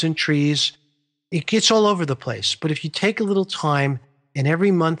shrubs and trees. It gets all over the place. But if you take a little time and every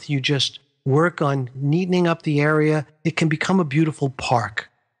month you just work on neatening up the area, it can become a beautiful park.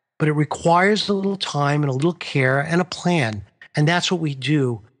 But it requires a little time and a little care and a plan. And that's what we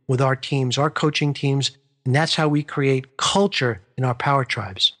do with our teams, our coaching teams. And that's how we create culture in our Power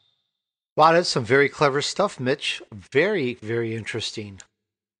Tribes. Wow, that's some very clever stuff, Mitch. Very, very interesting.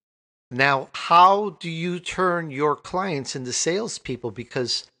 Now, how do you turn your clients into salespeople?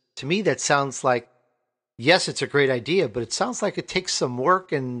 Because to me, that sounds like, yes, it's a great idea, but it sounds like it takes some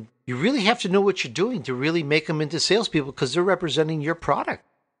work, and you really have to know what you're doing to really make them into salespeople because they're representing your product.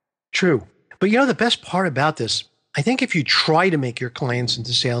 True. But the best part about this, I think if you try to make your clients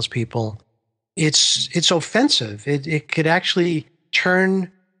into salespeople, it's offensive. It could actually turn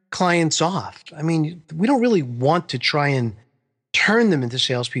clients off. I mean, we don't really want to try and turn them into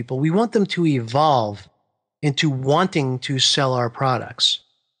salespeople. We want them to evolve into wanting to sell our products.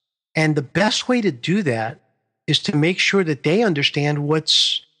 And the best way to do that is to make sure that they understand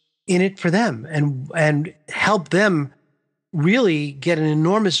what's in it for them and help them really get an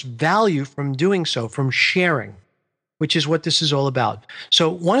enormous value from doing so, from sharing, which is what this is all about. So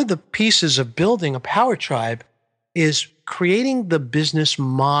one of the pieces of building a Power Tribe is creating the business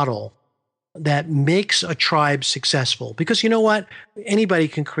model that makes a tribe successful. Because you know what? Anybody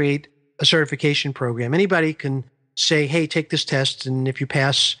can create a certification program. Anybody can say, hey, take this test, and if you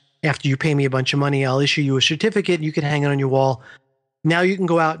pass, after you pay me a bunch of money, I'll issue you a certificate. You can hang it on your wall. Now you can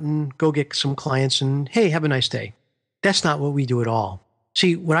go out and go get some clients and, hey, have a nice day. That's not what we do at all.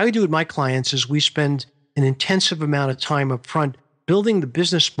 See, what I do with my clients is we spend an intensive amount of time up front building the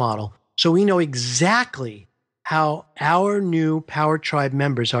business model so we know exactly how our new Power Tribe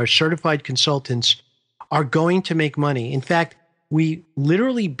members, our certified consultants, are going to make money. In fact, we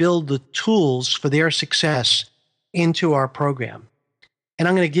literally build the tools for their success into our program. And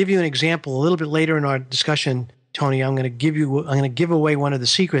I'm going to give you an example a little bit later in our discussion, Tony. I'm going to give away one of the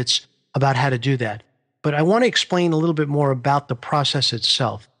secrets about how to do that. But I want to explain a little bit more about the process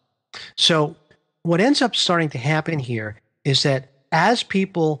itself. So what ends up starting to happen here is that as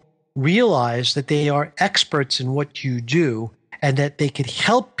people realize that they are experts in what you do and that they could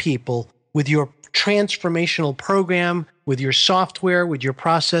help people with your transformational program, with your software, with your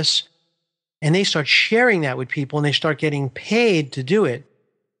process, and they start sharing that with people and they start getting paid to do it,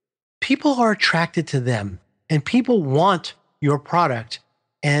 people are attracted to them and people want your product.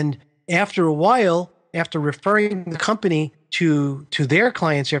 And after a while, after referring the company to their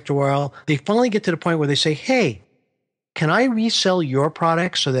clients after a while, they finally get to the point where they say, hey, can I resell your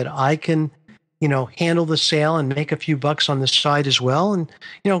product so that I can, handle the sale and make a few bucks on the side as well? And,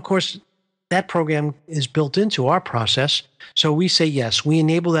 of course, that program is built into our process. So we say, yes, we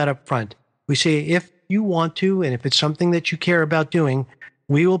enable that up front. We say, if you want to, and if it's something that you care about doing,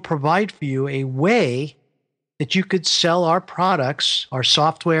 we will provide for you a way that you could sell our products, our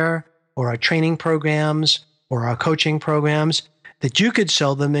software, or our training programs, or our coaching programs, that you could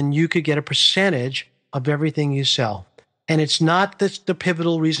sell them and you could get a percentage of everything you sell. And it's not the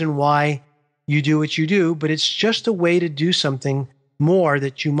pivotal reason why you do what you do, but it's just a way to do something more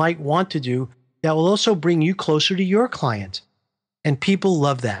that you might want to do that will also bring you closer to your client. And people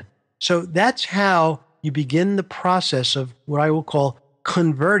love that. So that's how you begin the process of what I will call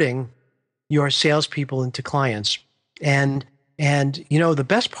converting your salespeople into clients. And the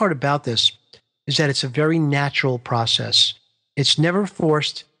best part about this is that it's a very natural process. It's never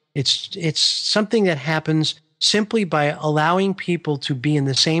forced. It's something that happens simply by allowing people to be in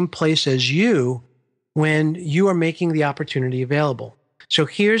the same place as you when you are making the opportunity available. So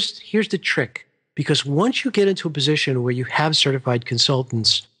here's the trick, because once you get into a position where you have certified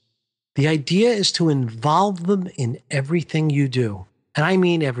consultants, the idea is to involve them in everything you do. And I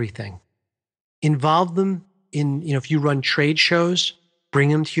mean everything. Involve them in, if you run trade shows, bring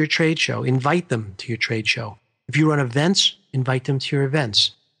them to your trade show, invite them to your trade show. If you run events, invite them to your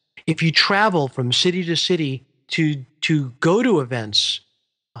events. If you travel from city to city to go to events,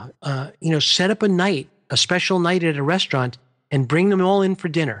 set up a special night at a restaurant and bring them all in for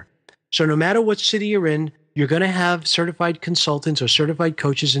dinner. So no matter what city you're in, you're going to have certified consultants or certified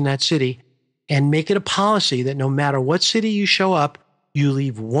coaches in that city, and make it a policy that no matter what city you show up, you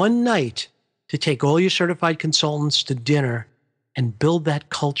leave one night to take all your certified consultants to dinner and build that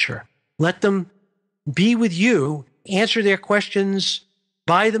culture. Let them be with you, answer their questions,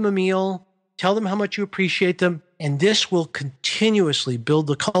 buy them a meal, tell them how much you appreciate them, and this will continuously build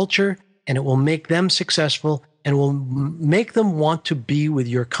the culture, and it will make them successful, and will make them want to be with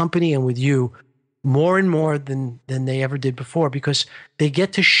your company and with you more and more than they ever did before, because they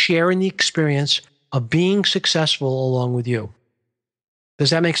get to share in the experience of being successful along with you.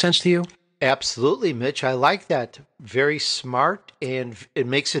 Does that make sense to you? Absolutely, Mitch. I like that. Very smart, and it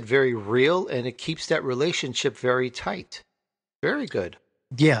makes it very real, and it keeps that relationship very tight. Very good.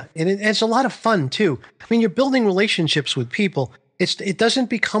 Yeah, and it's a lot of fun too. I mean, you're building relationships with people. It doesn't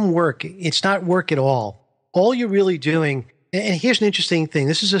become work. It's not work at all. All you're really doing, and here's an interesting thing.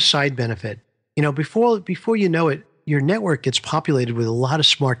 This is a side benefit. Before you know it, your network gets populated with a lot of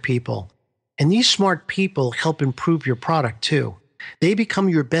smart people. And these smart people help improve your product too. They become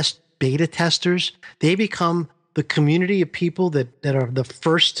your best beta testers. They become the community of people that are the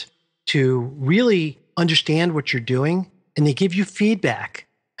first to really understand what you're doing, and they give you feedback.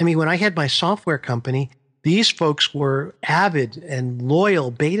 I mean, when I had my software company, these folks were avid and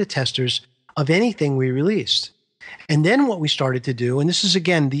loyal beta testers of anything we released. And then what we started to do, and this is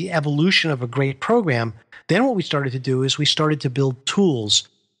again the evolution of a great program, then what we started to do is we started to build tools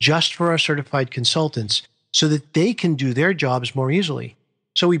just for our certified consultants so that they can do their jobs more easily.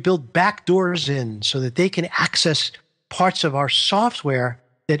 So we built backdoors in so that they can access parts of our software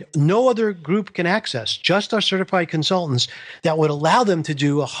that no other group can access, just our certified consultants, that would allow them to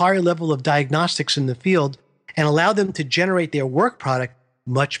do a higher level of diagnostics in the field and allow them to generate their work product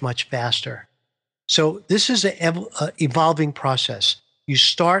much, much faster. So this is an evolving process. You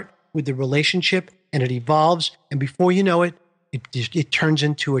start with the relationship and it evolves, and before you know it, it turns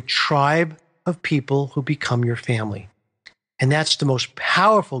into a tribe of people who become your family. And that's the most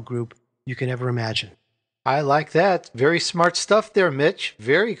powerful group you can ever imagine. I like that. Very smart stuff there, Mitch.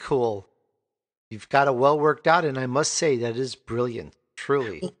 Very cool. You've got it well worked out, and I must say that is brilliant,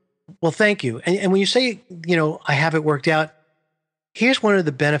 truly. Well, thank you. And when you say, I have it worked out, here's one of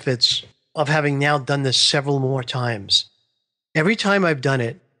the benefits of having now done this several more times. Every time I've done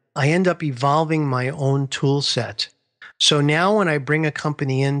it, I end up evolving my own tool set. So now when I bring a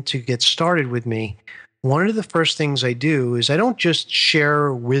company in to get started with me, one of the first things I do is I don't just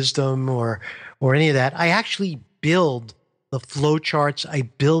share wisdom or any of that. I actually build the flow charts. I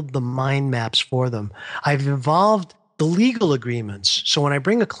build the mind maps for them. I've evolved the legal agreements. So when I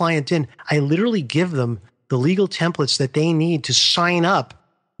bring a client in, I literally give them the legal templates that they need to sign up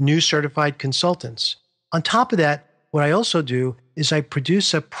new certified consultants. On top of that, what I also do is I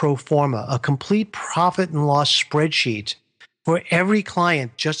produce a pro forma, a complete profit and loss spreadsheet for every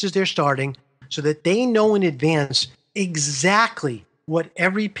client just as they're starting, so that they know in advance exactly what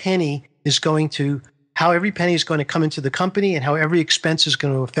every penny is going to, how every penny is going to come into the company and how every expense is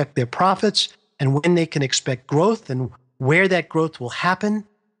going to affect their profits and when they can expect growth and where that growth will happen.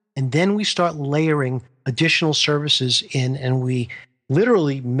 And then we start layering additional services in, and we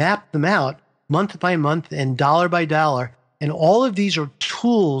literally map them out month by month and dollar by dollar. And all of these are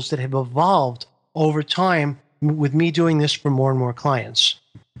tools that have evolved over time with me doing this for more and more clients.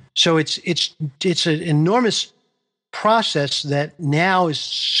 So it's an enormous process that now is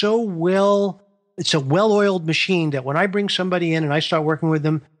it's a well-oiled machine that when I bring somebody in and I start working with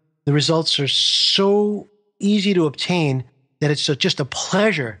them, the results are so easy to obtain that it's just a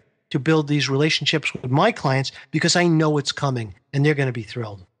pleasure to build these relationships with my clients because I know it's coming and they're going to be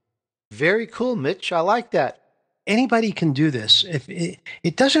thrilled. Very cool, Mitch. I like that. Anybody can do this. If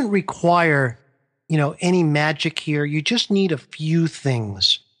it doesn't require, any magic here. You just need a few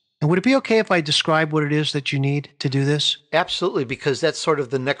things. And would it be okay if I describe what it is that you need to do this? Absolutely, because that's sort of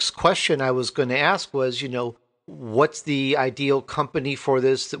the next question I was going to ask was, what's the ideal company for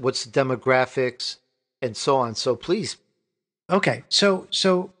this? What's the demographics and so on? So please. Okay. So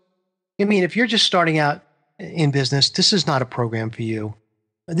if you're just starting out in business, this is not a program for you.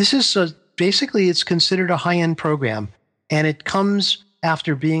 This is basically, it's considered a high-end program, and it comes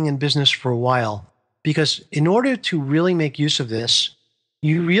after being in business for a while. Because in order to really make use of this,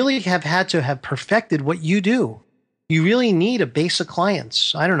 you really have had to have perfected what you do. You really need a base of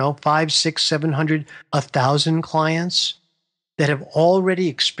clients. I don't know, 500, 600, 700, 1,000 clients that have already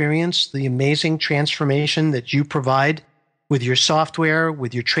experienced the amazing transformation that you provide with your software,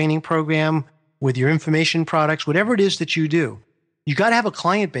 with your training program, with your information products, whatever it is that you do. You got to have a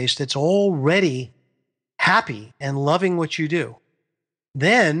client base that's already happy and loving what you do.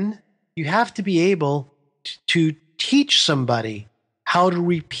 Then you have to be able to teach somebody how to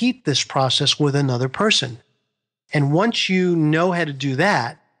repeat this process with another person. And once you know how to do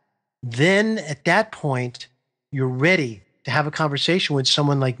that, then at that point, you're ready to have a conversation with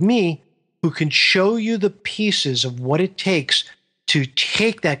someone like me who can show you the pieces of what it takes to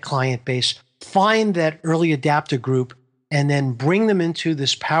take that client base, find that early adapter group, and then bring them into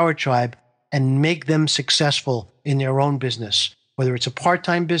this power tribe and make them successful in their own business, whether it's a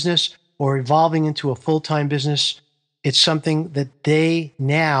part-time business or evolving into a full-time business. It's something that they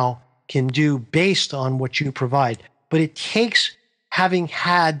now can do based on what you provide. But it takes having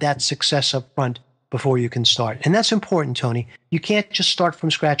had that success up front before you can start. And that's important, Tony. You can't just start from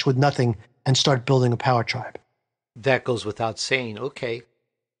scratch with nothing and start building a power tribe. That goes without saying. Okay.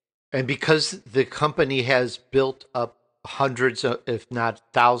 And because the company has built up hundreds, if not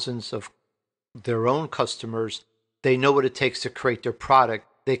thousands of their own customers, they know what it takes to create their product.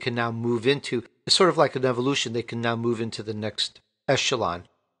 They can now move into, it's sort of like an evolution. They can now move into the next echelon.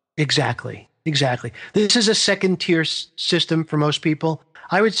 Exactly. This is a second tier system for most people.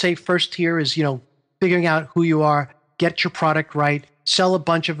 I would say first tier is, figuring out who you are, get your product right, sell a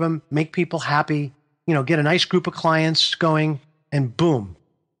bunch of them, make people happy, get a nice group of clients going, and boom.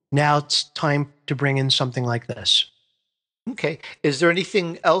 Now it's time to bring in something like this. Okay. Is there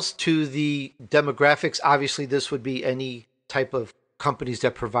anything else to the demographics? Obviously, this would be any type of companies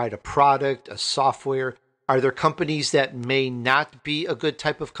that provide a product, a software. Are there companies that may not be a good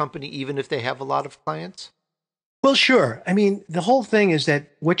type of company, even if they have a lot of clients? Well, sure. The whole thing is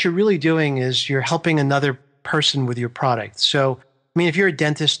that what you're really doing is you're helping another person with your product. So, if you're a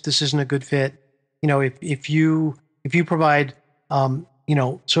dentist, this isn't a good fit. If you provide,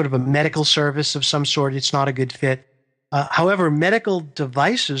 sort of a medical service of some sort, it's not a good fit. However, medical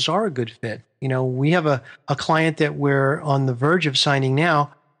devices are a good fit. We have a client that we're on the verge of signing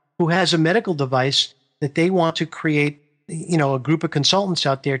now who has a medical device that they want to create, a group of consultants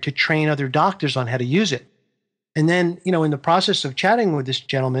out there to train other doctors on how to use it. And then, in the process of chatting with this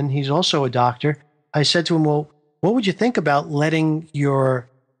gentleman, he's also a doctor, I said to him, well, what would you think about letting your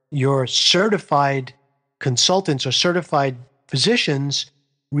certified consultants or certified physicians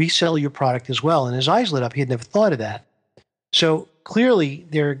resell your product as well? And his eyes lit up. He had never thought of that. So clearly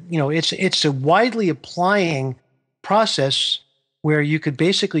it's a widely applying process where you could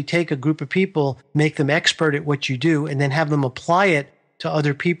basically take a group of people, make them expert at what you do, and then have them apply it to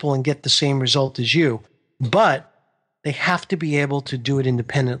other people and get the same result as you. But they have to be able to do it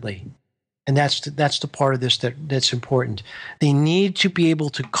independently. And that's the part of this that's important. They need to be able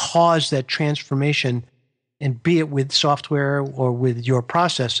to cause that transformation, and be it with software or with your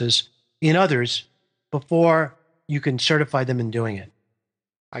processes in others, before you can certify them in doing it.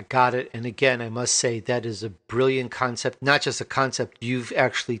 I got it. And again, I must say that is a brilliant concept. Not just a concept, you've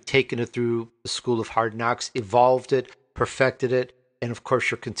actually taken it through the School of Hard Knocks, evolved it, perfected it, and of course,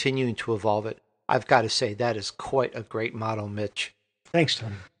 you're continuing to evolve it. I've got to say, that is quite a great model, Mitch. Thanks,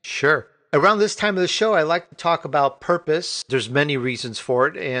 Tony. Sure. Around this time of the show, I like to talk about purpose. There's many reasons for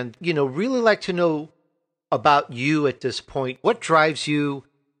it. And, really like to know about you at this point. What drives you?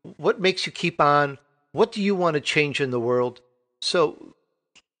 What makes you keep on? What do you want to change in the world? So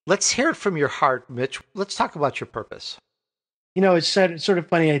let's hear it from your heart, Mitch. Let's talk about your purpose. It's sort of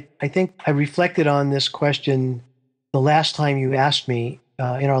funny. I think I reflected on this question the last time you asked me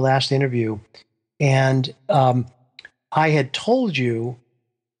in our last interview. And I had told you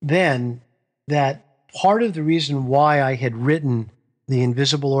then that part of the reason why I had written The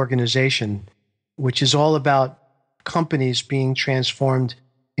Invisible Organization, which is all about companies being transformed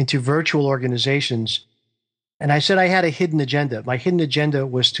into virtual organizations. And I said I had a hidden agenda. My hidden agenda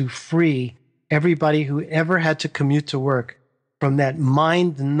was to free everybody who ever had to commute to work from that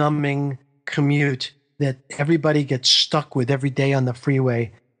mind-numbing commute that everybody gets stuck with every day on the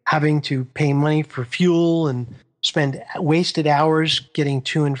freeway, having to pay money for fuel and spend wasted hours getting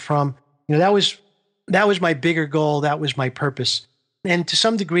to and from. That was my bigger goal. That was my purpose. And to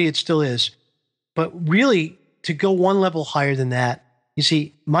some degree, it still is. But really, to go one level higher than that, you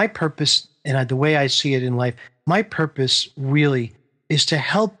see, my purpose, and the way I see it in life, my purpose really is to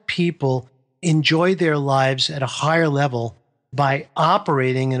help people enjoy their lives at a higher level by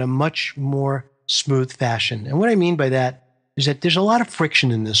operating in a much more smooth fashion. And what I mean by that is that there's a lot of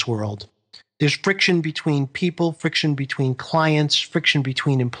friction in this world. There's friction between people, friction between clients, friction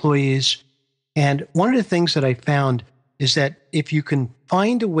between employees. And one of the things that I found is that if you can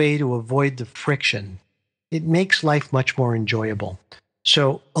find a way to avoid the friction, it makes life much more enjoyable.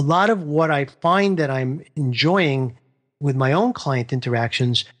 So a lot of what I find that I'm enjoying with my own client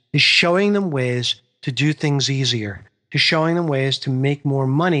interactions is showing them ways to do things easier, to showing them ways to make more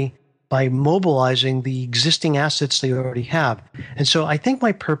money by mobilizing the existing assets they already have. And so I think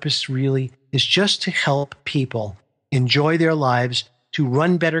my purpose really is just to help people enjoy their lives, to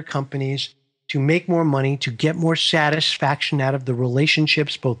run better companies, to make more money, to get more satisfaction out of the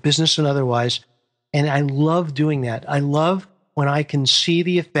relationships, both business and otherwise. And I love doing that. I love when I can see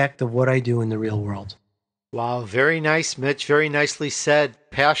the effect of what I do in the real world. Wow, very nice, Mitch. Very nicely said.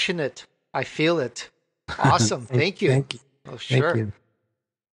 Passionate. I feel it. Awesome. Thank you. Thank you. Oh, sure. Thank you.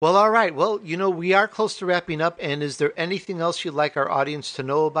 Well, all right. Well, we are close to wrapping up. And is there anything else you'd like our audience to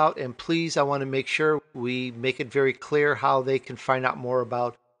know about? And please, I want to make sure we make it very clear how they can find out more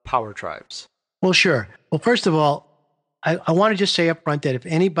about PowerTribes. Well, sure. Well, first of all, I want to just say up front that if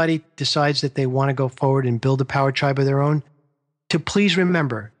anybody decides that they want to go forward and build a power tribe of their own, to please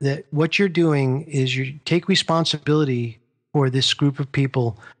remember that what you're doing is you take responsibility for this group of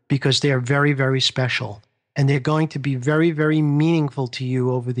people because they are very, very special. And they're going to be very, very meaningful to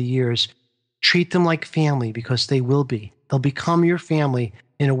you over the years. Treat them like family because they will be. They'll become your family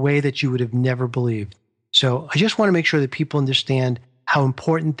in a way that you would have never believed. So I just want to make sure that people understand how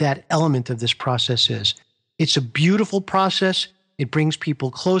important that element of this process is. It's a beautiful process. It brings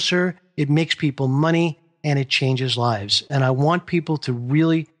people closer. It makes people money, and it changes lives. And I want people to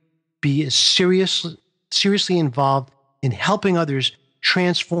really be as seriously involved in helping others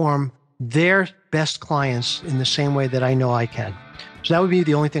transform their best clients in the same way that I know I can. So that would be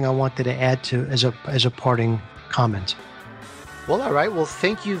the only thing I wanted to add to as a parting comment. Well, all right. Well,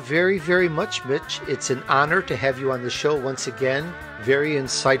 thank you very, very much, Mitch. It's an honor to have you on the show once again. Very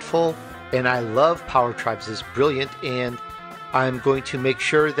insightful. And I love PowerTribes. It's brilliant. And I'm going to make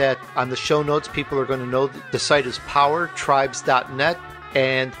sure that on the show notes, people are going to know that the site is PowerTribes.net.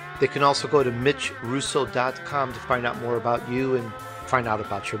 And they can also go to MitchRusso.com to find out more about you and find out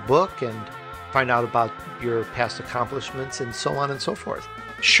about your book and find out about your past accomplishments and so on and so forth.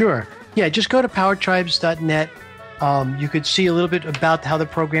 Sure. Yeah, just go to PowerTribes.net. You could see a little bit about how the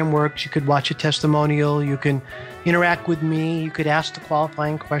program works. You could watch a testimonial. You can interact with me. You could ask the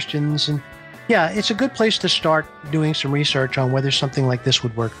qualifying questions. And yeah, it's a good place to start doing some research on whether something like this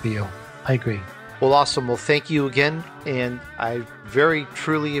would work for you. I agree. Well, awesome. Well, thank you again. And I very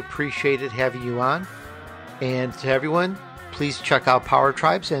truly appreciated having you on. And to everyone, please check out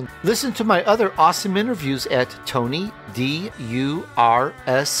PowerTribes and listen to my other awesome interviews at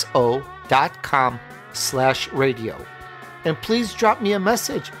TonyDurso.com/radio. And please drop me a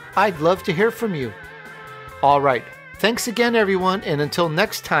message. I'd love to hear from you. All right. Thanks again, everyone. And until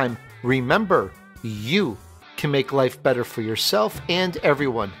next time, remember, you can make life better for yourself and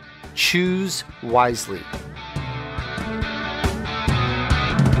everyone. Choose wisely.